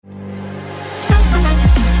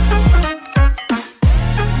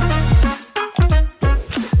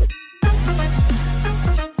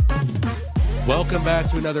Welcome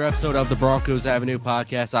back to another episode of the Broncos Avenue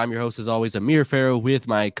podcast. I'm your host, as always, Amir Farrow, with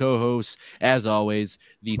my co-hosts, as always,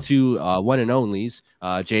 the two one and onlys,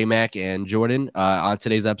 J-Mac and Jordan. On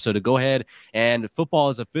today's episode, to go ahead, and football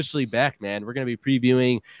is officially back, man. We're going to be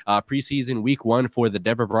previewing preseason week 1 for the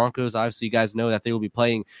Denver Broncos. Obviously, you guys know that they will be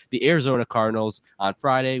playing the Arizona Cardinals on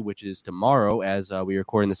Friday, which is tomorrow, as we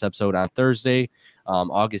recording this episode on Thursday,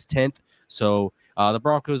 August 10th. So the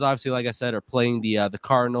Broncos, obviously, like I said, are playing the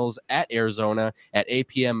Cardinals at Arizona at 8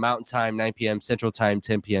 p.m. Mountain Time, 9 p.m. Central Time,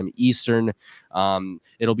 10 p.m. Eastern.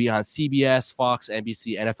 It'll be on CBS, Fox,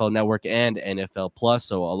 NBC, NFL Network, and NFL Plus.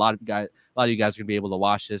 So a lot of you guys are going to be able to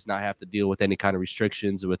watch this, not have to deal with any kind of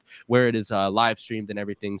restrictions with where it is live streamed and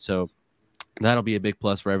everything. So that'll be a big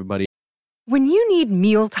plus for everybody. When you need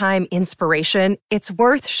mealtime inspiration, it's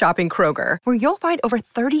worth shopping Kroger, where you'll find over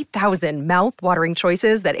 30,000 mouth-watering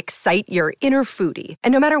choices that excite your inner foodie.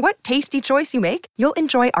 And no matter what tasty choice you make, you'll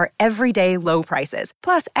enjoy our everyday low prices,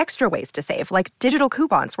 plus extra ways to save, like digital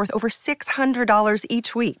coupons worth over $600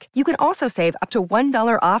 each week. You can also save up to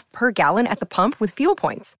 $1 off per gallon at the pump with fuel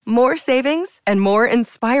points. More savings and more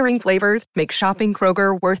inspiring flavors make shopping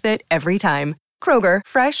Kroger worth it every time. Kroger,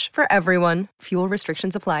 fresh for everyone. Fuel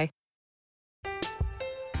restrictions apply.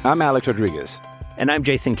 I'm Alex Rodriguez. And I'm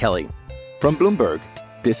Jason Kelly. From Bloomberg,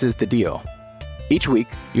 this is The Deal. Each week,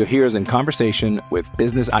 you'll hear us in conversation with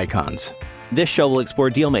business icons. This show will explore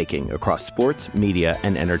deal-making across sports, media,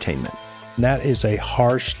 and entertainment. That is a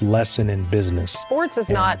harsh lesson in business. Sports is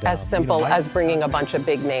not as simple as bringing a bunch of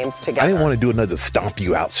big names together. I didn't want to do another stomp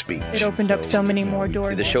you out speech. It opened up so many more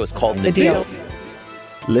doors. The show is called The Deal.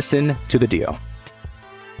 Listen to The Deal.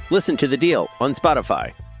 Listen to The Deal on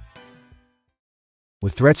Spotify.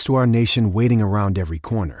 With threats to our nation waiting around every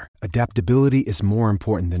corner, adaptability is more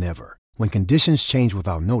important than ever. When conditions change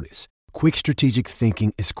without notice, quick strategic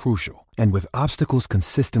thinking is crucial. And with obstacles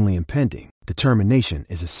consistently impending, determination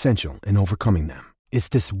is essential in overcoming them. It's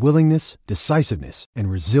this willingness, decisiveness, and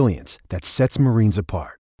resilience that sets Marines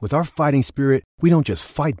apart. With our fighting spirit, we don't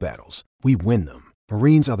just fight battles, we win them.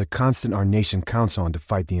 Marines are the constant our nation counts on to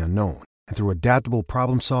fight the unknown. And through adaptable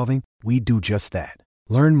problem solving, we do just that.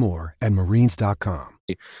 Learn more at marines.com.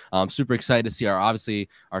 I'm super excited to see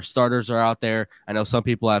our starters are out there. I know some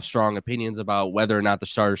people have strong opinions about whether or not the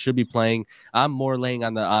starters should be playing. I'm more laying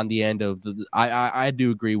on the end of the. I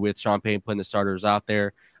do agree with Sean Payton putting the starters out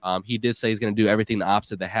there. He did say he's going to do everything the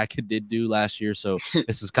opposite that Hackett did do last year. So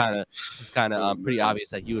this is kind of pretty obvious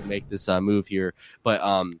that he would make this move here.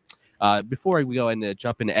 But before we go and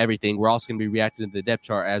jump into everything, we're also going to be reacting to the depth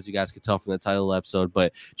chart, as you guys can tell from the title of the episode.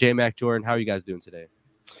 But J-Mac, Jordan, how are you guys doing today?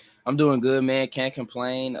 I'm doing good, man. Can't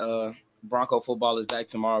complain. Bronco football is back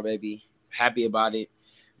tomorrow, baby. Happy about it.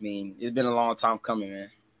 I mean, it's been a long time coming,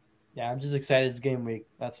 man. Yeah, I'm just excited. It's game week.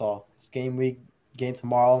 That's all. It's game week. Game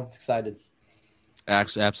tomorrow. I'm excited.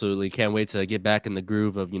 Absolutely. Can't wait to get back in the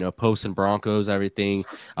groove of, posting Broncos, everything.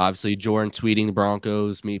 Obviously, Jordan tweeting the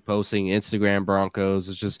Broncos, me posting Instagram Broncos.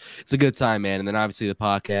 It's a good time, man. And then obviously the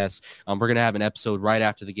podcast. We're going to have an episode right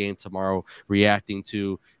after the game tomorrow reacting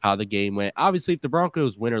to how the game went. Obviously, if the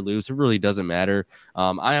Broncos win or lose, it really doesn't matter.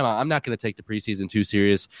 I'm not going to take the preseason too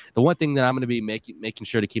serious. The one thing that I'm going to be making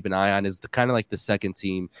sure to keep an eye on is the kind of like the second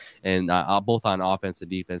team, and both on offense and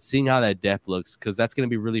defense, seeing how that depth looks, because that's going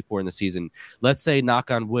to be really important this season. Let's say,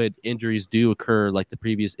 knock on wood, injuries do occur like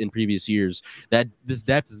in previous years, that this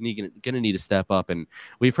depth is going to need to step up. And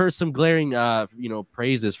we've heard some glaring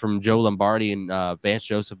praises from Joe Lombardi and Vance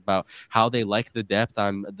Joseph about how they like the depth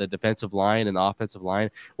on the defensive line and the offensive line.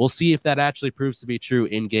 We'll see if that actually proves to be true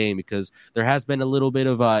in game, because there has been a little bit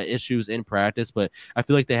of issues in practice, but I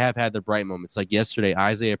feel like they have had their bright moments. Like yesterday,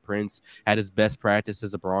 Isaiah Prince had his best practice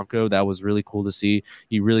as a Bronco. That was really cool to see.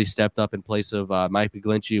 He really stepped up in place of Mike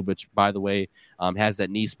McGlinchey, which, by the way, has that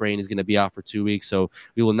knee sprain, is going to be out for 2 weeks. So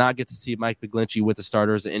we will not get to see Mike McGlinchey with the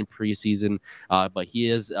starters in preseason, but he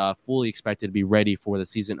is fully expected to be ready for the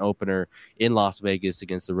season opener in Las Vegas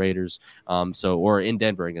against the Raiders, or in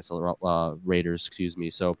Denver against the Raiders, excuse me.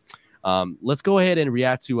 So let's go ahead and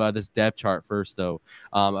react to this depth chart first, though.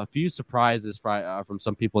 A few surprises from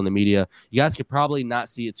some people in the media. You guys could probably not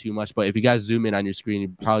see it too much, but if you guys zoom in on your screen,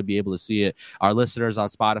 you'll probably be able to see it. Our listeners on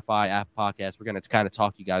Spotify, Apple Podcasts, we're going to kind of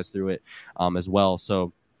talk you guys through it as well.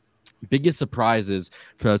 So biggest surprises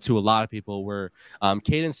to a lot of people were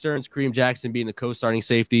Caden Stearns, Kareem Jackson being the co-starting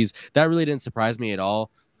safeties. That really didn't surprise me at all.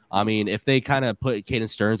 I mean, if they kind of put Caden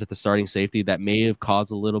Stearns at the starting safety, that may have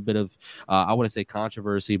caused a little bit of, I wouldn't say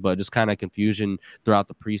controversy, but just kind of confusion throughout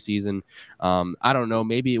the preseason. I don't know.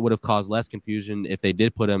 Maybe it would have caused less confusion if they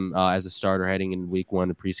did put him as a starter heading in week 1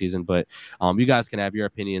 of preseason. But you guys can have your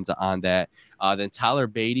opinions on that. Then Tyler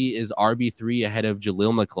Beatty is RB3 ahead of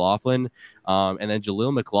Jaleel McLaughlin. And then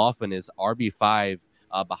Jaleel McLaughlin is RB5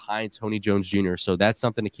 behind Tony Jones Jr. So that's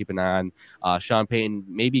something to keep an eye on. Sean Payton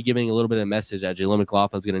maybe giving a little bit of message that Jaleel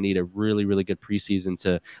McLaughlin is going to need a really, really good preseason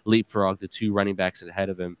to leapfrog the 2 running backs ahead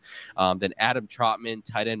of him. Then Adam Trotman,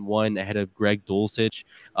 tight end 1 ahead of Greg Dulcich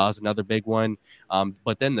is another big one.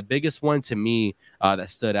 But then the biggest one to me that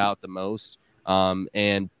stood out the most,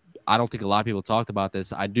 and I don't think a lot of people talked about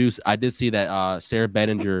this. I did see that Sarah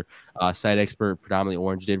Bettinger, site expert, predominantly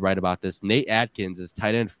Orange, did write about this. Nate Atkins is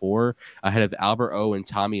tight end 4 ahead of Albert O and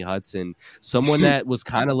Tommy Hudson. Someone that was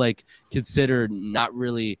kind of like considered not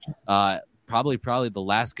really probably the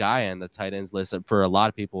last guy on the tight ends list for a lot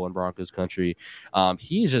of people in Broncos country.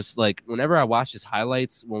 He's just like, whenever I watched his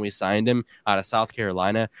highlights when we signed him out of South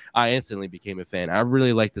Carolina, I instantly became a fan. I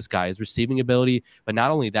really like this guy, his receiving ability, but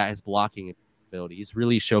not only that, his blocking ability. He's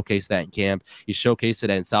really showcased that in camp. He showcased it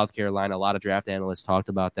in South Carolina. A lot of draft analysts talked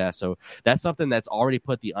about that. So that's something that's already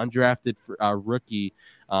put the undrafted rookie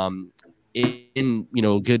in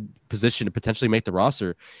good position to potentially make the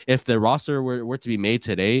roster. If the roster were to be made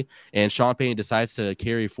today and Sean Payton decides to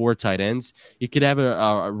carry 4 tight ends, you could have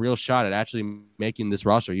a real shot at actually making this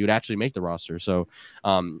roster. You would actually make the roster. So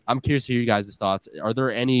I'm curious to hear you guys' thoughts. Are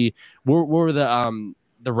there any what were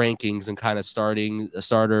the rankings and kind of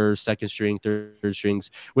starters, second string, third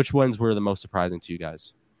strings? Which ones were the most surprising to you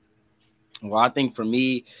guys? Well, I think for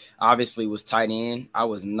me, obviously, was tight end. I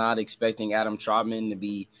was not expecting Adam Trotman to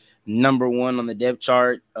be number 1 on the depth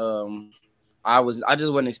chart. I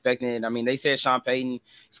just wasn't expecting it. I mean, they said Sean Payton,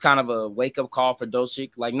 it's kind of a wake-up call for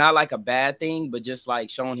Dulcich. Like, not like a bad thing, but just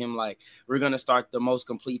like showing him, like, we're going to start the most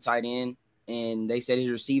complete tight end. And they said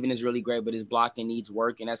his receiving is really great, but his blocking needs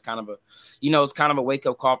work. And that's kind of it's kind of a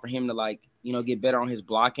wake-up call for him to, get better on his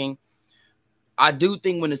blocking. I do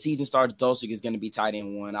think when the season starts, Dulcich is going to be tight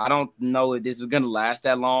end 1. I don't know if this is going to last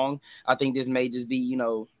that long. I think this may just be,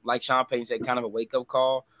 like Sean Payton said, kind of a wake-up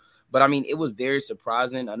call. But, I mean, it was very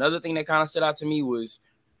surprising. Another thing that kind of stood out to me was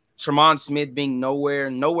Tremont Smith being nowhere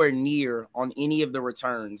near on any of the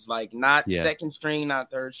returns. Like, not second string, not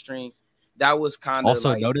third string. That was kind of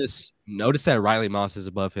also notice that Riley Moss is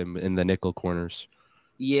above him in the nickel corners.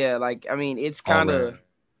 Yeah, it's kind of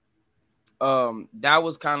that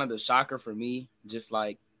was kind of the shocker for me. Just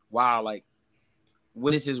like, wow, like,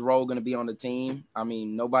 what is his role going to be on the team? I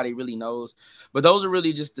mean, nobody really knows. But those are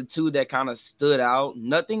really just the 2 that kind of stood out.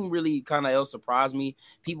 Nothing really kind of else surprised me.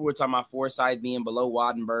 People were talking about Forsyth being below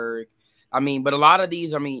Wattenberg. I mean, but a lot of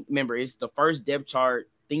these, remember, it's the first depth chart.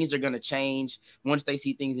 Things are going to change. Once they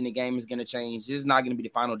see things in the game, it's going to change. This is not going to be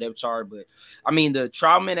the final depth chart. But, the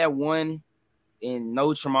Troutman at 1 and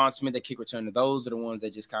no Tremont Smith at kick returner, those are the ones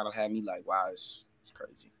that just kind of had me like, wow, it's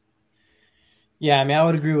crazy. Yeah, I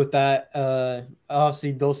would agree with that.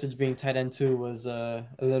 Obviously, Dulcich being tight end 2 was a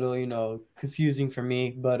little, confusing for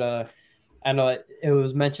me. But I know it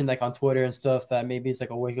was mentioned like on Twitter and stuff that maybe it's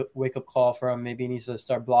like a wake up call for him. Maybe he needs to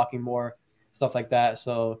start blocking more, stuff like that.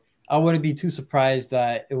 So I wouldn't be too surprised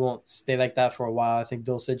that it won't stay like that for a while. I think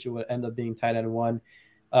Dulcich would end up being tight end 1.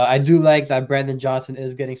 I do like that Brandon Johnson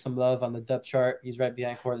is getting some love on the depth chart. He's right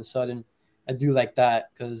behind Courtland Sutton. I do like that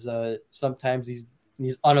because sometimes these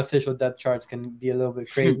unofficial depth charts can be a little bit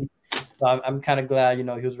crazy. So I'm kind of glad, he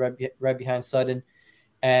was right behind Sutton.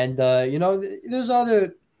 And, there's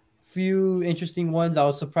other few interesting ones. I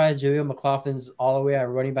was surprised Jaleel McLaughlin's all the way at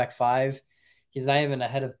running back 5. He's not even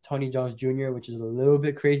ahead of Tony Jones Jr., which is a little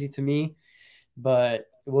bit crazy to me. But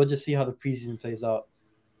we'll just see how the preseason plays out.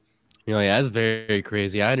 That's very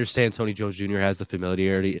crazy. I understand Tony Jones Jr. has the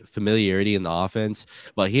familiarity in the offense,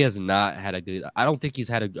 but he has not had I don't think he's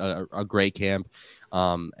had a great camp.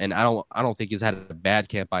 And I don't think he's had a bad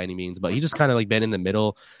camp by any means, but he just kind of like been in the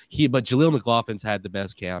middle. But Jaleel McLaughlin's had the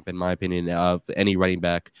best camp, in my opinion, of any running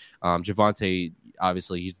back. Javonte,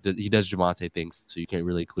 obviously, he does Javonte things, so you can't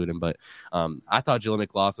really include him. But I thought Jaleel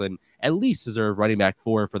McLaughlin at least deserved running back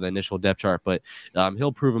 4 for the initial depth chart, but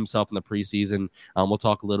he'll prove himself in the preseason. We'll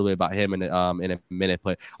talk a little bit about him in a minute.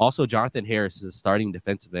 But also, Jonathan Harris is starting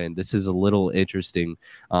defensive end. This is a little interesting,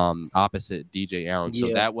 opposite DJ Allen.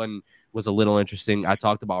 So that one was a little interesting. I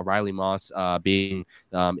talked about Riley Moss being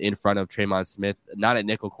in front of Tremont Smith, not at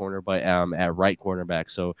nickel corner, but at right cornerback.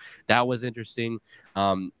 So that was interesting.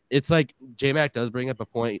 It's like J-Mac does bring up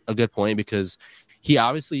a good point, because he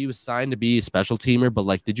was signed to be a special teamer, but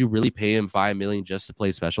like, did you really pay him $5 million just to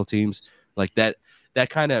play special teams? Like that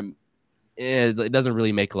kind of it doesn't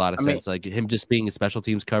really make a lot of I mean, sense. Like him just being in special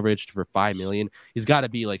teams coverage for $5 million, he's got to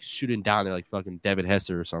be like shooting down there like fucking Devin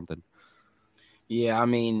Hester or something. Yeah, I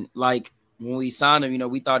mean, like when we signed him,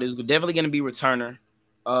 we thought it was definitely going to be returner.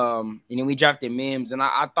 And then we drafted Mims, and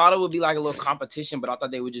I thought it would be like a little competition, but I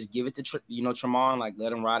thought they would just give it to Tremont, like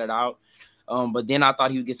let him ride it out. But then I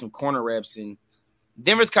thought he would get some corner reps, and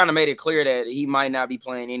Denver's kind of made it clear that he might not be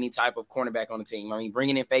playing any type of cornerback on the team. I mean,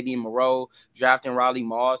 bringing in Fabian Moreau, drafting Riley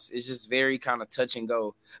Moss is just very kind of touch and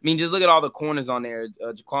go. I mean, just look at all the corners on there: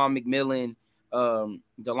 Jaquan McMillan,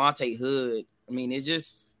 Delonte Hood. I mean, it's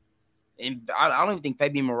just, and I don't even think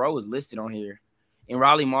Fabian Moreau is listed on here. And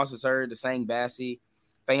Riley Moss is heard, the same Bassey.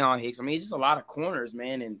 Fayon Hicks. I mean, it's just a lot of corners,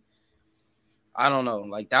 man. And I don't know.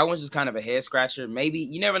 Like, that one's just kind of a head scratcher. Maybe,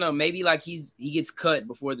 you never know. Maybe, like, he gets cut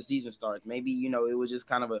before the season starts. Maybe, it was just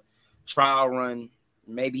kind of a trial run.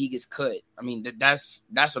 Maybe he gets cut. I mean, that's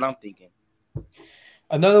what I'm thinking.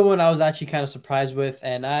 Another one I was actually kind of surprised with,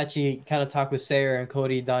 and I actually kind of talked with Sarah and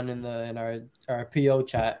Cody Dunn in our PO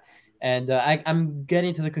chat. And I'm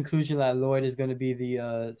getting to the conclusion that Lloyd is going to be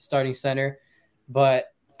the starting center. But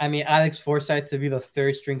I mean, Alex Forsythe to be the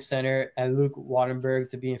third string center and Luke Wattenberg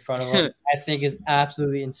to be in front of him, I think is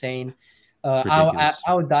absolutely insane. I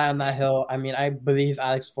would die on that hill. I mean, I believe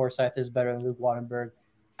Alex Forsythe is better than Luke Wattenberg.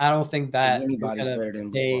 I don't think that anybody's better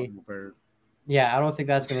than stay. Luke Wattenberg. Yeah, I don't think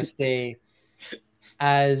that's going to stay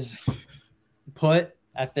as put.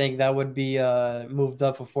 I think that would be moved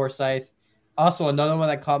up for Forsythe. Also, another one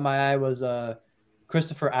that caught my eye was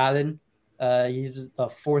Christopher Allen. He's the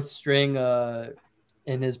fourth string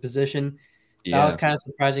in his position. Yeah. That was kind of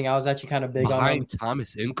surprising. I was actually kind of big on him. Behind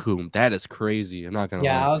Thomas Incoom. That is crazy. I'm not going to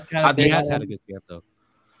lie. I was kind of big he has on had him. a good camp, though.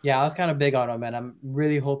 Yeah, I was kind of big on him, and I'm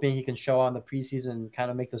really hoping he can show on the preseason and kind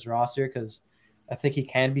of make this roster because I think he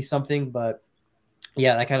can be something. But,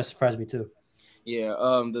 yeah, that kind of surprised me too. Yeah,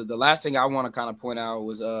 the last thing I want to kind of point out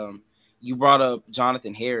was you brought up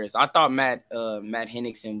Jonathan Harris. I thought Matt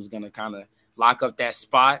Henningsen was going to kind of lock up that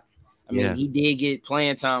spot. I mean, he did get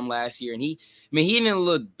playing time last year, and he didn't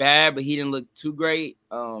look bad, but he didn't look too great.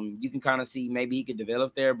 You can kind of see maybe he could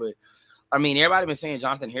develop there, but I mean, everybody been saying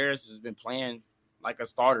Jonathan Harris has been playing like a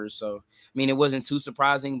starter, so I mean, it wasn't too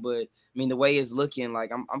surprising. But I mean, the way it's looking,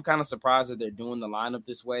 like I'm kind of surprised that they're doing the lineup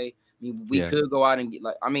this way. I mean, we could go out and get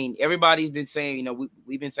everybody's been saying,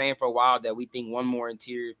 we've been saying for a while that we think one more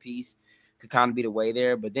interior piece could kind of be the way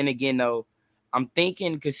there. But then again, though, I'm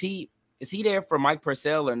thinking because is he there for Mike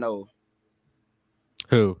Purcell or no?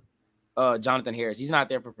 Who? Jonathan Harris. He's not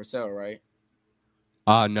there for Purcell, right?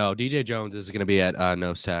 No. DJ Jones is going to be at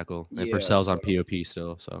nose tackle, and Purcell's on POP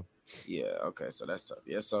still. So yeah, okay, so that's tough.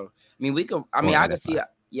 Yeah, so I mean, we could. I mean, I could see.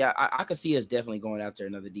 Yeah, I could see us definitely going after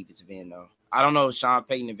another defensive end, though. I don't know if Sean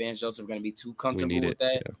Payton and Vance Joseph are going to be too comfortable with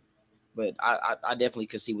that, but I definitely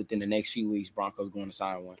could see within the next few weeks Broncos going to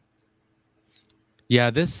sign one. Yeah,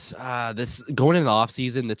 this going in the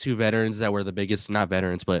offseason, the two veterans that were the biggest, not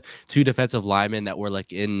veterans, but two defensive linemen that were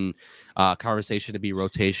like in conversation to be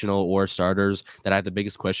rotational or starters that I had the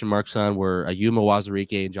biggest question marks on were Ayuma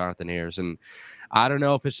Wazirike and Jonathan Harris. And I don't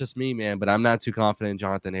know if it's just me, man, but I'm not too confident in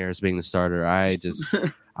Jonathan Harris being the starter. I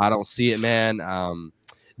don't see it, man.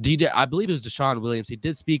 I believe it was Deshaun Williams. He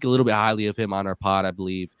did speak a little bit highly of him on our pod, I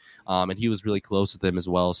believe, and he was really close with him as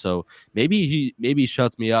well. So maybe he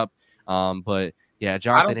shuts me up, but. Yeah,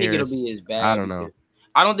 Jonathan Harris. I don't think it'll be as bad. I don't know.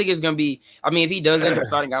 I don't think it's going to be – I mean, if he does end up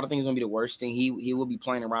starting, I don't think it's going to be the worst thing. He will be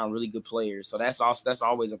playing around really good players, so that's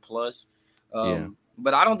always a plus.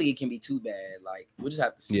 But I don't think it can be too bad. Like, we'll just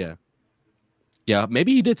have to see. Yeah,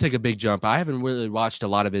 maybe he did take a big jump. I haven't really watched a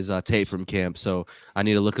lot of his tape from camp, so I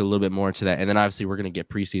need to look a little bit more into that. And then obviously we're going to get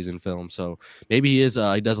preseason film, so maybe he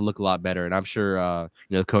does look a lot better. And I'm sure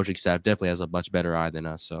the coaching staff definitely has a much better eye than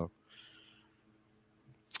us. So,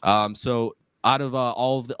 out of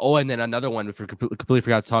all of the and then another one we completely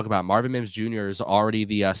forgot to talk about, Marvin Mims Jr. is already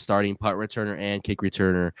the starting punt returner and kick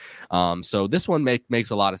returner. So this one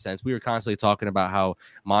makes a lot of sense. We were constantly talking about how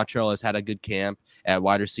Montrell has had a good camp at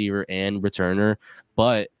wide receiver and returner,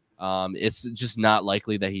 but it's just not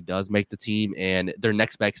likely that he does make the team, and their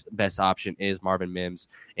next best option is Marvin Mims,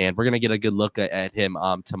 and we're going to get a good look at him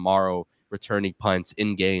tomorrow, returning punts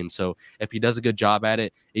in game. So if he does a good job at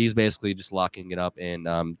it, he's basically just locking it up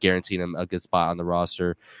and guaranteeing him a good spot on the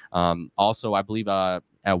roster. Also, I believe at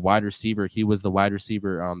wide receiver, he was the wide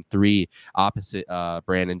receiver 3 opposite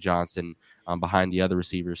Brandon Johnson behind the other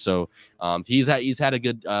receivers. So he's had a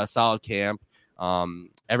good solid camp.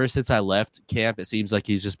 Ever since I left camp, it seems like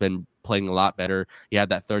he's just been playing a lot better. He had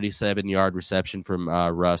that 37-yard reception from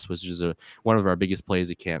Russ, which is one of our biggest plays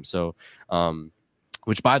at camp. So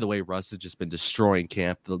which, by the way, Russ has just been destroying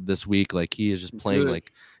camp this week. Like, he is just playing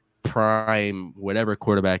like prime, whatever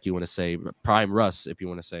quarterback you want to say, prime Russ, if you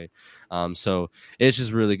want to say. So it's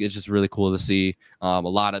just really cool to see. A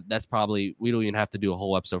lot of that's probably, we don't even have to do a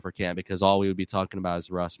whole episode for camp because all we would be talking about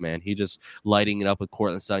is Russ, man. He just lighting it up with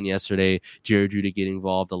Cortland Sutton yesterday. Jerry Jeudy getting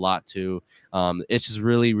involved a lot too. It's just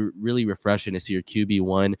really refreshing to see your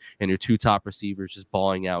QB1 and your two top receivers just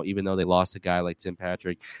balling out, even though they lost a guy like Tim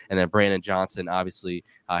Patrick. And then Brandon Johnson obviously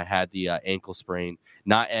had the ankle sprain,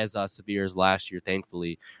 not as severe as last year,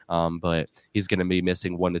 thankfully. But he's going to be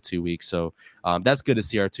missing 1 to 2 weeks. So that's good to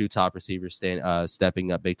see our two top receivers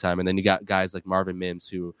stepping up big time. And then you got guys like Marvin Mims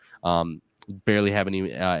who barely have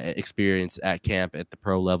any experience at camp at the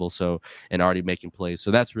pro level, so, and already making plays.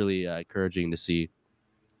 So that's really encouraging to see.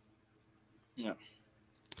 Yeah.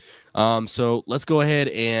 So let's go ahead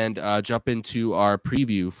and jump into our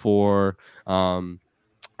preview for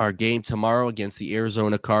our game tomorrow against the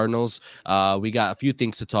Arizona Cardinals. We got a few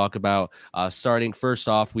things to talk about. Starting first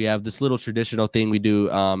off, we have this little traditional thing we do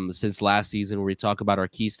since last season where we talk about our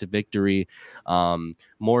keys to victory.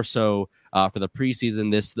 More so for the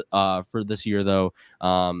preseason for this year, though.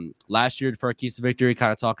 Last year for our keys to victory,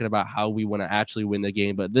 kind of talking about how we want to actually win the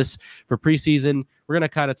game. But this for preseason, we're going to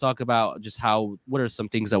kind of talk about just what are some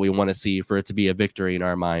things that we want to see for it to be a victory in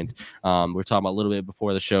our mind. We're talking about a little bit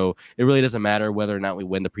before the show. It really doesn't matter whether or not we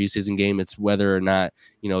win the preseason game. It's whether or not,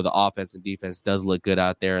 the offense and defense does look good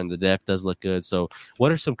out there and the depth does look good. So what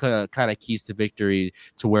are some kind of keys to victory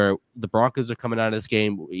to where the Broncos are coming out of this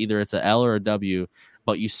game, either it's a L or a W,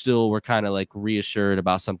 but you still were kind of like reassured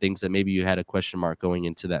about some things that maybe you had a question mark going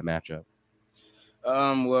into that matchup?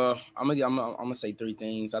 Well, I'm gonna say three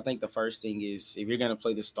things. I think the first thing is, if you're gonna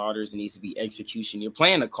play the starters, it needs to be execution. You're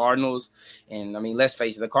playing the Cardinals, and I mean, let's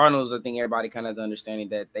face it, the Cardinals, I think everybody kind of has understanding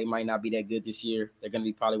that they might not be that good this year. They're gonna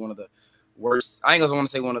be probably one of the worst. I ain't gonna want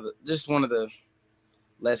to say one of the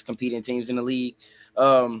less competing teams in the league.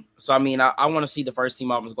 So I mean, I want to see the first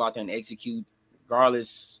team offense go out there and execute,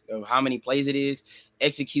 regardless of how many plays it is.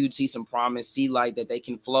 Execute, see some promise, see like that they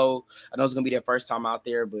can flow. I know it's gonna be their first time out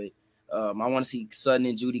there, but I want to see Sutton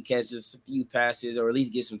and Jeudy catch just a few passes or at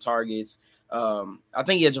least get some targets. I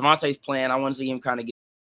think, Javonte's playing. I want to see him kind of get.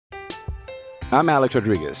 I'm Alex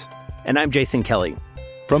Rodriguez. And I'm Jason Kelly.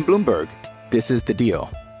 From Bloomberg, this is The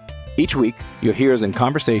Deal. Each week, you'll hear us in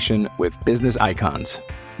conversation with business icons.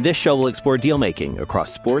 This show will explore deal-making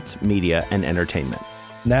across sports, media, and entertainment.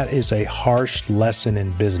 That is a harsh lesson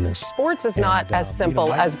in business. Sports is not as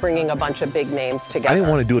simple as bringing a bunch of big names together. I didn't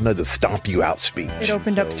want to do another stomp you out speech. It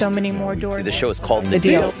opened up so many more doors. The show is called The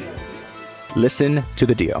Deal. Listen to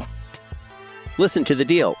The Deal. Listen to The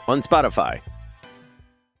Deal on Spotify.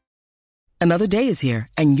 Another day is here,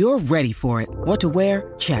 and you're ready for it. What to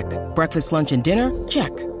wear? Check. Breakfast, lunch, and dinner?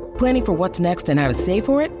 Check. Planning for what's next and how to save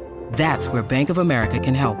for it? That's where Bank of America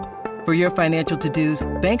can help. For your financial to-dos,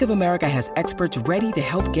 Bank of America has experts ready to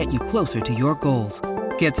help get you closer to your goals.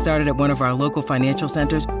 Get started at one of our local financial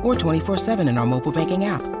centers or 24/7 in our mobile banking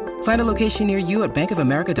app. Find a location near you at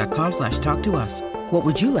bankofamerica.com/talktous. What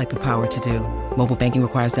would you like the power to do? Mobile banking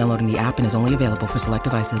requires downloading the app and is only available for select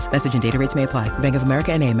devices. Message and data rates may apply. Bank of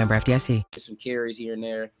America NA, member FDIC. Some carries here and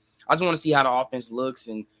there. I just want to see how the offense looks,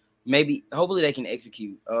 and hopefully they can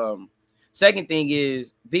execute. Second thing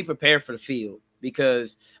is be prepared for the field,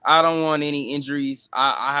 because I don't want any injuries.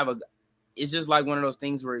 It's just like one of those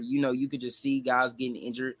things where, you could just see guys getting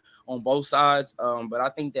injured on both sides. But I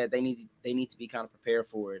think that they need to be kind of prepared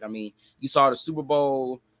for it. I mean, you saw the Super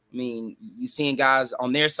Bowl. I mean, you seeing guys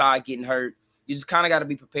on their side getting hurt. You just kind of got to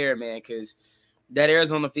be prepared, man, because that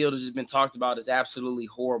Arizona field has just been talked about as absolutely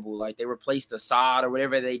horrible. Like, they replaced the sod or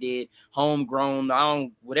whatever they did, homegrown,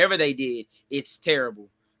 whatever they did, it's terrible.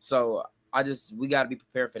 So we got to be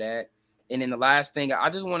prepared for that. And then the last thing, I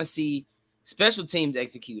just want to see special teams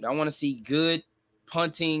execute. I want to see good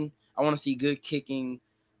punting. I want to see good kicking,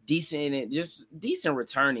 decent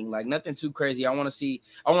returning, like nothing too crazy. I want to see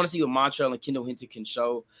what Montrell and Kendall Hinton can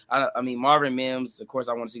show. I mean, Marvin Mims, of course,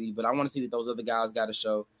 I want to see, but I want to see what those other guys got to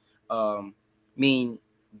show. I think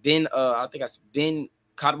that's Ben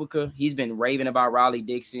Kotwicka. He's been raving about Riley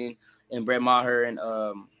Dixon and Brett Maher and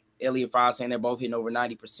Elliott Fry, saying they're both hitting over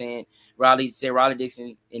 90%. Riley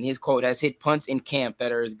Dixon, in his quote, has hit punts in camp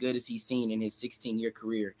that are as good as he's seen in his 16-year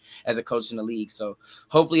career as a coach in the league. So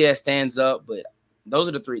hopefully that stands up. But those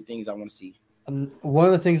are the three things I want to see. One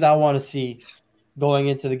of the things I want to see going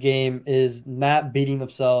into the game is not beating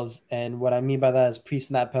themselves. And what I mean by that is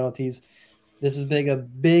pre-snap penalties. This is a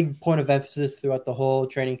big point of emphasis throughout the whole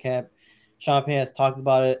training camp. Sean Payne has talked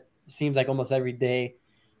about it. It seems like almost every day.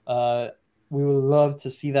 We would love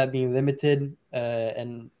to see that being limited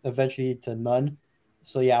and eventually to none.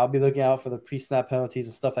 So yeah, I'll be looking out for the pre-snap penalties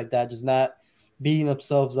and stuff like that. Just not beating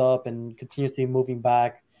themselves up and continuously moving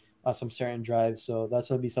back on some certain drives. So that's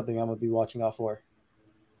gonna be something I'm gonna be watching out for.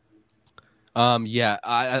 Yeah,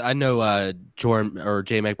 I know Jordan or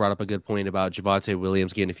J Mac brought up a good point about Javonte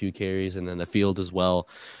Williams getting a few carries and then the field as well.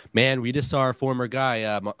 Man, we just saw our former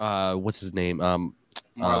guy, what's his name? Marlon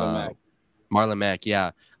Mack. Marlon Mack,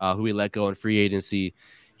 yeah, who we let go in free agency.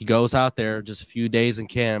 He goes out there just a few days in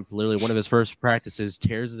camp, literally one of his first practices,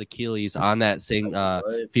 tears his Achilles on that same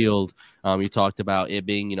field. You talked about it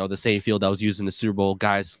being, the same field that was used in the Super Bowl,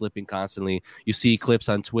 guys slipping constantly. You see clips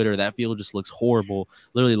on Twitter. That field just looks horrible,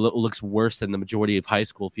 literally looks worse than the majority of high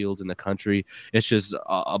school fields in the country. It's just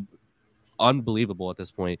unbelievable at this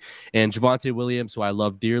point. And Javonte Williams, who I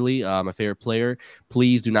love dearly, my favorite player,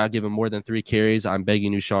 please do not give him more than 3 carries. I'm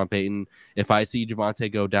begging you, Sean Payton. If I see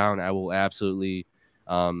Javonte go down, I will absolutely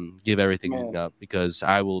give everything up, because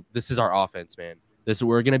this is our offense, man.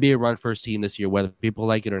 We're going to be a run first team this year, whether people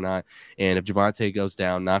like it or not. And if Javonte goes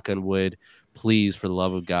down, knock on wood, please, for the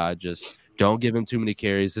love of God, just don't give him too many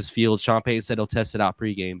carries. This field, Sean Payton said he'll test it out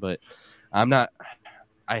pregame, but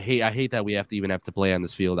I hate that we have to play on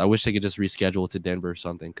this field. I wish they could just reschedule it to Denver or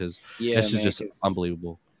something, because this is just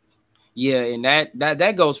unbelievable. Yeah, and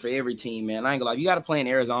that goes for every team, man. I ain't gonna lie. You got to play in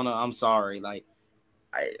Arizona. I'm sorry,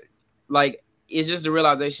 it's just the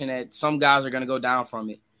realization that some guys are gonna go down from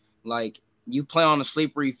it. Like, you play on a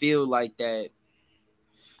slippery field like that,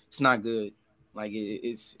 it's not good. Like,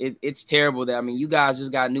 it's terrible. That, I mean, you guys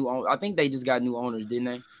just got new owners. I think they just got new owners, didn't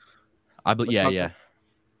they? Yeah.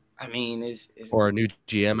 I mean, it's or a new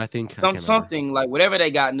GM, I think. Something like whatever they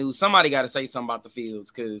got new. Somebody got to say something about the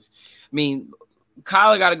fields, because, I mean,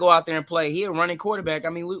 Kyler got to go out there and play. He a running quarterback. I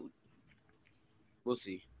mean, we'll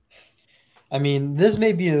see. I mean, this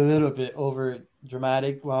may be a little bit over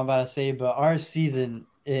dramatic, what I'm about to say, but our season,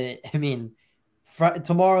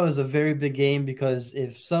 tomorrow is a very big game, because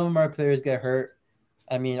if some of our players get hurt,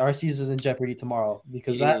 I mean, our season is in jeopardy tomorrow,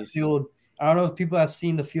 because field, I don't know if people have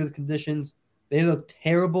seen the field conditions. They look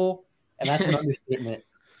terrible, and that's an understatement.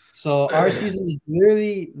 So our season is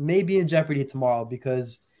literally maybe in jeopardy tomorrow,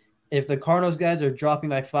 because if the Cardinals guys are dropping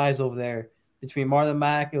like flies over there, between Marlon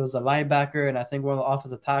Mack, it was a linebacker, and I think one of the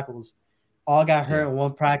offensive tackles, all got hurt in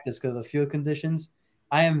one practice because of the field conditions.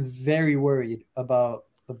 I am very worried about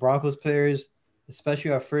the Broncos players, especially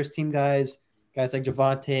our first team guys like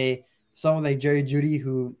Javonte, someone like Jerry Jeudy,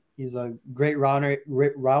 who he's a great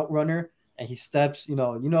route runner, and he steps, you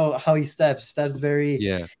know how he steps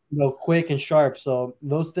very, quick and sharp. So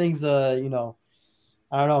those things, I don't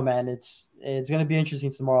know, man. It's going to be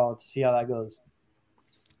interesting tomorrow to see how that goes.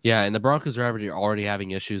 Yeah, and the Broncos are already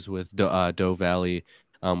having issues with Doe Valley.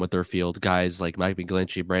 With their field, guys like Mike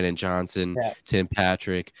McGlinchey, Brandon Johnson, Tim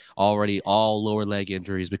Patrick, already all lower leg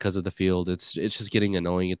injuries because of the field. It's just getting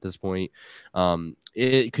annoying at this point. Can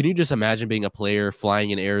you just imagine being a player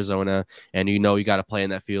flying in Arizona and you got to play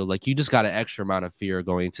in that field? Like, you just got an extra amount of fear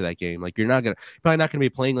going into that game. Like, you're probably not gonna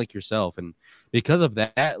be playing like yourself, and because of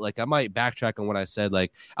that, like, I might backtrack on what I said.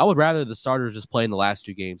 Like, I would rather the starters just play in the last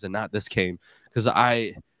 2 games and not this game, because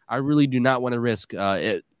I really do not want to risk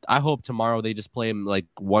it. I hope tomorrow they just play him like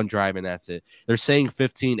one drive and that's it. They're saying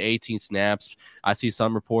 15, 18 snaps. I see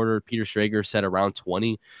some reporter, Peter Schrager, said around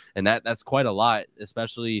 20, and that's quite a lot,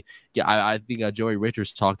 especially I think Joey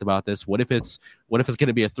Richards talked about this. What if it's going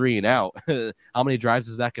to be a 3 and out? How many drives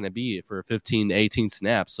is that going to be for 15, 18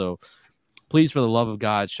 snaps? So please, for the love of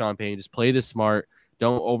God, Sean Payton, just play this smart.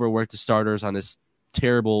 Don't overwork the starters on this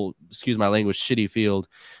terrible, excuse my language, shitty field,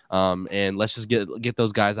 and let's just get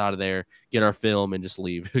those guys out of there, get our film, and just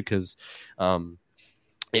leave, because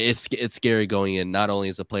it's scary going in, not only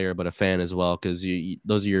as a player but a fan as well, because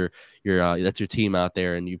those are your that's your team out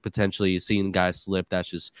there, and you potentially seeing guys slip.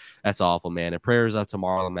 That's awful, man. And prayers up to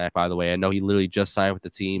Marlon Mack, by the way. I know he literally just signed with the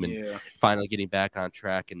team and finally getting back on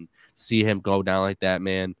track, and see him go down like that,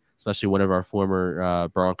 man, especially one of our former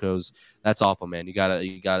Broncos. That's awful, man. You gotta.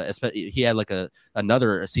 He had like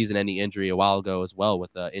another season-ending injury a while ago as well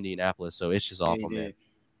with Indianapolis, so it's just awful, man.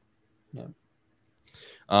 Yeah.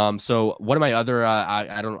 So one of my other,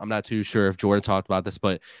 I'm not too sure if Jordan talked about this,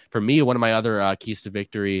 but for me, one of my other keys to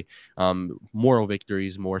victory, moral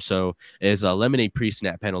victories more so, is eliminate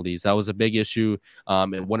pre-snap penalties. That was a big issue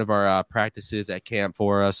in one of our practices at camp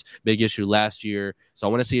for us. Big issue last year. So I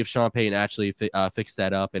want to see if Sean Payton actually fixed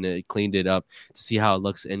that up and it cleaned it up to see how it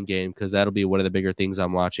looks in game, because that'll be one of the bigger things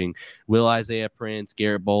I'm watching. Will Isaiah Prince,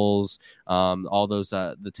 Garrett Bowles, all those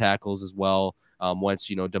the tackles as well. Once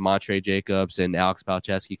DeMontre Jacobs and Alex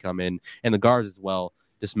Palczewski come in, and the guards as well,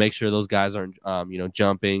 Just make sure those guys aren't,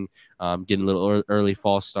 jumping, getting a little early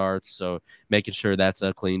false starts. So making sure that's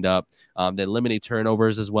cleaned up. Then limiting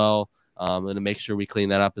turnovers as well. And to make sure we clean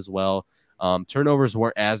that up as well. Turnovers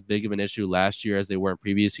weren't as big of an issue last year as they were in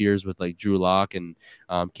previous years with like Drew Lock and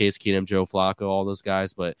Case Keenum, Joe Flacco, all those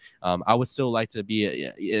guys. But I would still like to be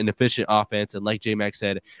an efficient offense. And like J-Mac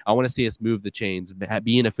said, I want to see us move the chains,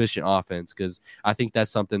 be an efficient offense, because I think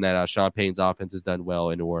that's something that Sean Payton's offense has done well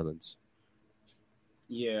in New Orleans.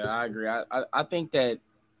 Yeah, I agree. I think that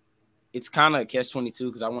it's kind of a catch-22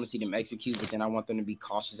 because I want to see them execute, but then I want them to be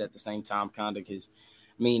cautious at the same time, kind of, because,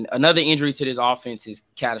 I mean, another injury to this offense is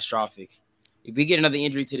catastrophic. If we get another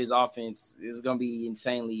injury to this offense, it's going to be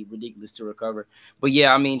insanely ridiculous to recover. But,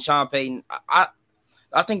 yeah, I mean, Sean Payton, I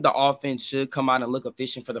think the offense should come out and look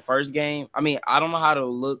efficient for the first game. I mean, I don't know how to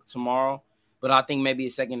look tomorrow, but I think maybe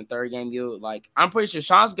a second and third game, I'm pretty sure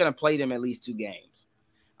Sean's going to play them at least 2 games.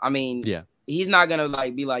 I mean, yeah. He's not going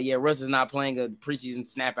to be like, yeah, Russ is not playing a preseason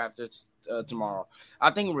snap after tomorrow.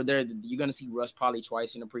 I think you're going to see Russ probably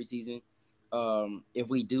twice in the preseason. If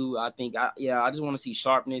we do, I think, I just want to see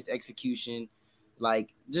sharpness, execution. I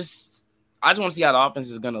just want to see how the offense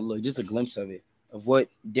is going to look, just a glimpse of it, of what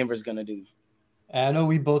Denver's going to do. I know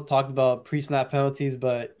we both talked about pre-snap penalties,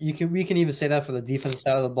 but we can even say that for the defensive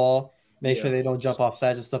side of the ball. Make sure they don't jump off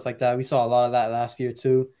sides and stuff like that. We saw a lot of that last year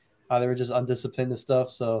too. They were just undisciplined and stuff.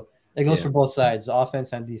 So it goes for both sides,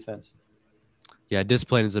 offense and defense. Yeah,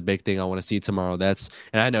 discipline is a big thing I want to see tomorrow. And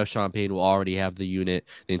I know Sean Payton will already have the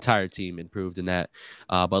entire team improved in that.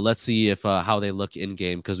 But let's see if how they look in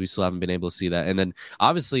game, because we still haven't been able to see that. And then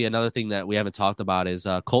obviously another thing that we haven't talked about is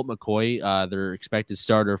Colt McCoy, their expected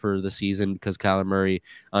starter for the season, because Kyler Murray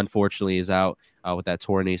unfortunately is out with that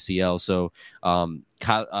torn ACL. So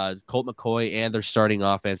Colt McCoy and their starting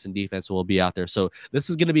offense and defense will be out there. So this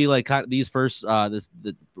is going to be like kind of these first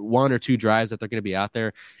the 1 or 2 drives that they're going to be out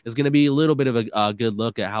there is going to be a little bit of a good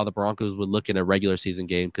look at how the Broncos would look in a regular season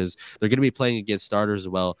game, because they're going to be playing against starters as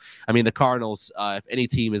well. I mean, the Cardinals, if any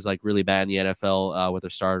team is like really bad in the NFL with their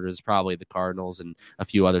starters, probably the Cardinals and a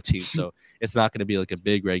few other teams. So it's not going to be like a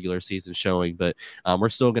big regular season showing, but we're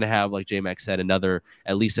still going to have, like J-Mac said,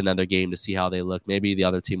 at least another game to see how they look. Maybe the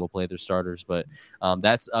other team will play their starters, but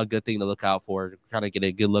that's a good thing to look out for, kind of get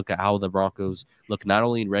a good look at how the Broncos look, not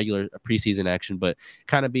only in regular preseason action, but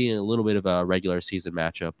kind of being a little bit of a regular season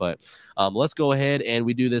matchup. But let's go ahead, and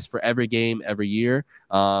we do this for every game, every year.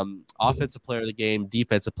 Offensive player of the game,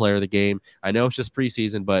 defensive player of the game. I know it's just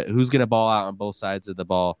preseason, but who's going to ball out on both sides of the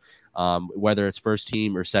ball? Whether it's first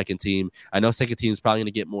team or second team. I know second team is probably going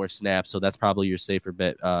to get more snaps, so that's probably your safer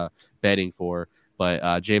betting for.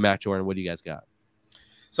 But J-Mac, Jordan, what do you guys got?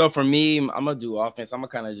 So for me, I'm going to do offense. I'm going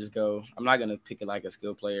to kind of just go – I'm not going to pick it like a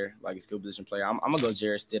skill player, like a skill position player. I'm going to go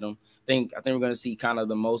Jarrett Stidham. I think we're going to see kind of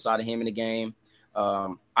the most out of him in the game.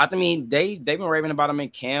 I mean, they've been raving about him in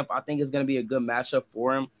camp. I think it's going to be a good matchup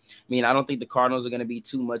for him. I mean, I don't think the Cardinals are going to be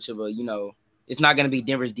too much of a, it's not going to be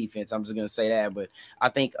Denver's defense. I'm just going to say that. But I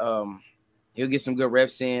think he'll get some good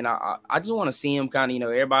reps in. I just want to see him kind of,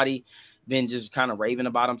 everybody been just kind of raving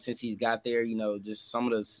about him since he's got there. Just some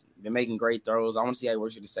of those been making great throws. I want to see how he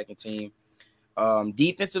works with the second team.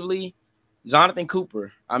 Defensively, Jonathan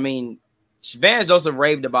Cooper. I mean, Vance Joseph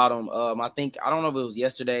raved about him. I don't know if it was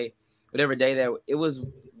yesterday, whatever day that it was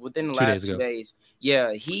within the last 2 days.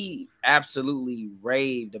 Yeah, he absolutely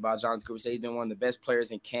raved about Jonathan Cooper. Said he's been one of the best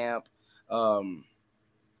players in camp. Saying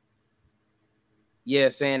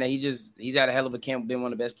that he's had a hell of a camp, been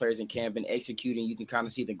one of the best players in camp, and executing. You can kind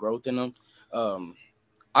of see the growth in him.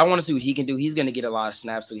 I want to see what he can do. He's going to get a lot of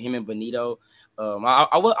snaps. So him and Benito.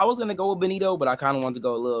 I was going to go with Benito, but I kind of wanted to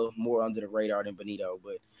go a little more under the radar than Benito.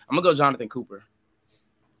 But I'm going to go Jonathan Cooper.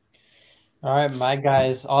 All right, my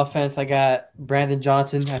guys. Offense, I got Brandon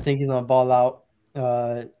Johnson. I think he's going to ball out.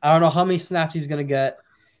 I don't know how many snaps he's going to get.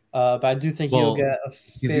 But I do think he'll get a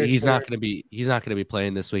fair he's not going to be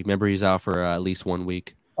playing this week. Remember, he's out for at least 1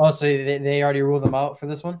 week. Oh, so they already ruled him out for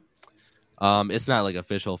this one? It's not like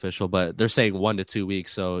official, but they're saying 1 to 2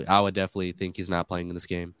 weeks. So I would definitely think he's not playing in this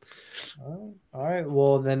game. All right.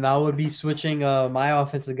 Well, then I would be switching my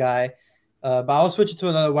offensive guy. But I'll switch it to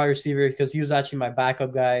another wide receiver because he was actually my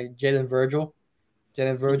backup guy, Jalen Virgil.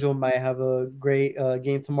 Jalen Virgil might have a great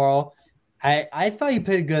game tomorrow. I thought he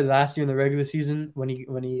played good last year in the regular season when he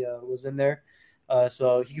was in there.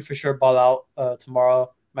 So he could for sure ball out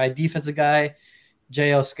tomorrow. My defensive guy,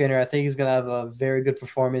 J.L. Skinner, I think he's going to have a very good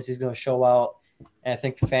performance. He's going to show out, and I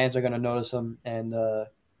think fans are going to notice him, and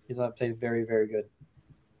he's going to play very, very good.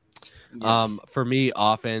 For me,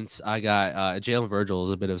 offense, I got Jalen Virgil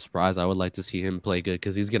is a bit of a surprise. I would like to see him play good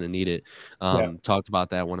because he's going to need it. Talked about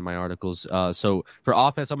that in one of my articles. So for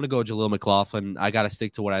offense, I'm going to go Jaleel McLaughlin. I got to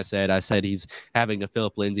stick to what I said. I said he's having a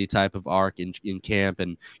Philip Lindsay type of arc in camp,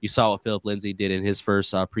 and you saw what Philip Lindsay did in his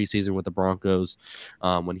first preseason with the Broncos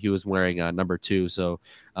when he was wearing number 2. So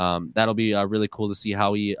that'll be really cool to see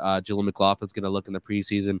how Jaleel McLaughlin's going to look in the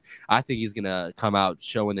preseason. I think he's going to come out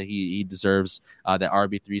showing that he deserves that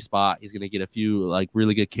RB3 spot. He's going to get a few like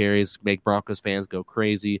really good carries, make Broncos fans go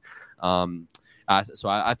crazy. So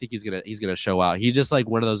I think he's gonna show out. He's just like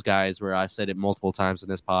one of those guys where I said it multiple times in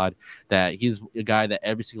this pod that he's a guy that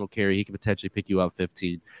every single carry he can potentially pick you up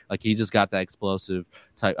 15. Like he just got that explosive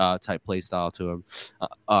type play style to him.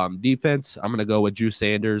 Defense, I'm gonna go with Drew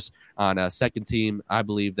Sanders on a second team. I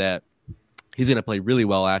believe that he's going to play really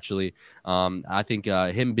well, actually. I think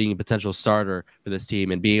him being a potential starter for this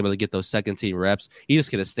team and being able to get those second-team reps, he's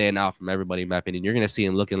just going to stand out from everybody, in my opinion. You're going to see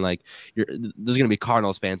him looking like there's going to be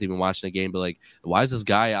Cardinals fans even watching the game, but like, why is this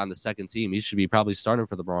guy on the second team? He should be probably starting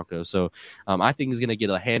for the Broncos. So I think he's going to get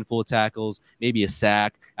a handful of tackles, maybe a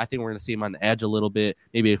sack. I think we're going to see him on the edge a little bit,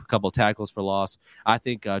 maybe a couple of tackles for loss. I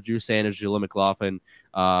think Drew Sanders, Jaleel McLaughlin,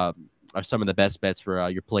 are some of the best bets for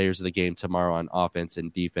your players of the game tomorrow on offense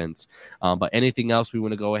and defense. But anything else we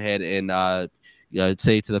want to go ahead and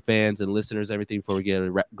say to the fans and listeners, everything before we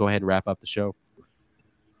go ahead and wrap up the show?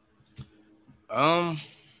 I'm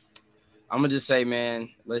gonna just say, man,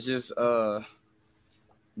 let's just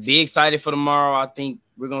be excited for tomorrow. I think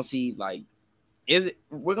we're gonna see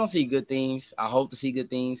we're gonna see good things. I hope to see good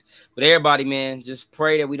things. But everybody, man, just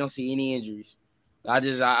pray that we don't see any injuries. I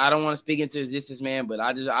don't want to speak into existence, man, but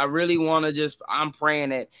I really want to I'm praying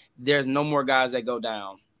that there's no more guys that go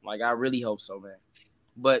down. Like, I really hope so, man.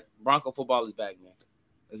 But Bronco football is back, man.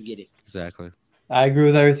 Let's get it. Exactly. I agree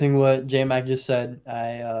with everything what J-Mac just said.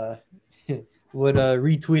 I would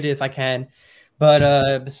retweet it if I can.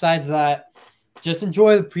 But besides that, just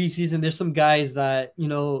enjoy the preseason. There's some guys that,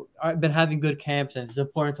 have been having good camps, and it's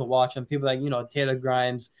important to watch them. People like, Taylor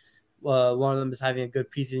Grimes, one of them is having a good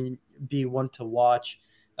preseason, be one to watch.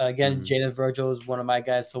 Again, Jalen Virgil is one of my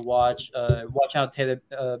guys to watch. Watch how Taylor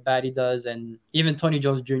Batty does, and even Tony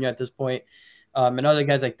Jones Jr. at this point, and other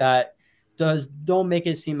guys like that. Don't make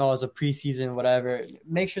it seem as a preseason, whatever.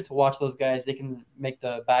 Make sure to watch those guys. They can make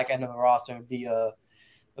the back end of the roster and be a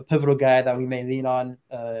pivotal guy that we may lean on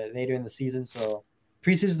later in the season. So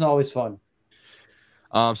preseason is always fun.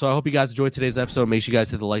 So I hope you guys enjoyed today's episode. Make sure you guys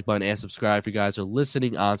hit the like button and subscribe. If you guys are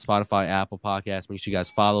listening on Spotify, Apple Podcasts, make sure you guys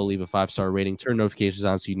follow, leave a 5-star rating, turn notifications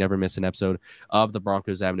on so you never miss an episode of the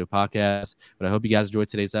Broncos Avenue podcast. But I hope you guys enjoyed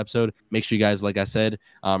today's episode. Make sure you guys, like I said,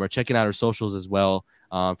 are checking out our socials as well.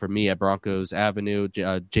 For me at Broncos Avenue,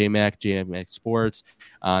 JMac Sports,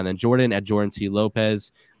 and then Jordan at Jordan T.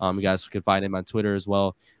 Lopez. You guys can find him on Twitter as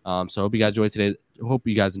well. So hope you guys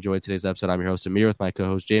enjoyed today's episode. I'm your host Amir with my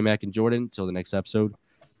co-host JMac and Jordan. Until the next episode.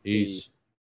 Peace.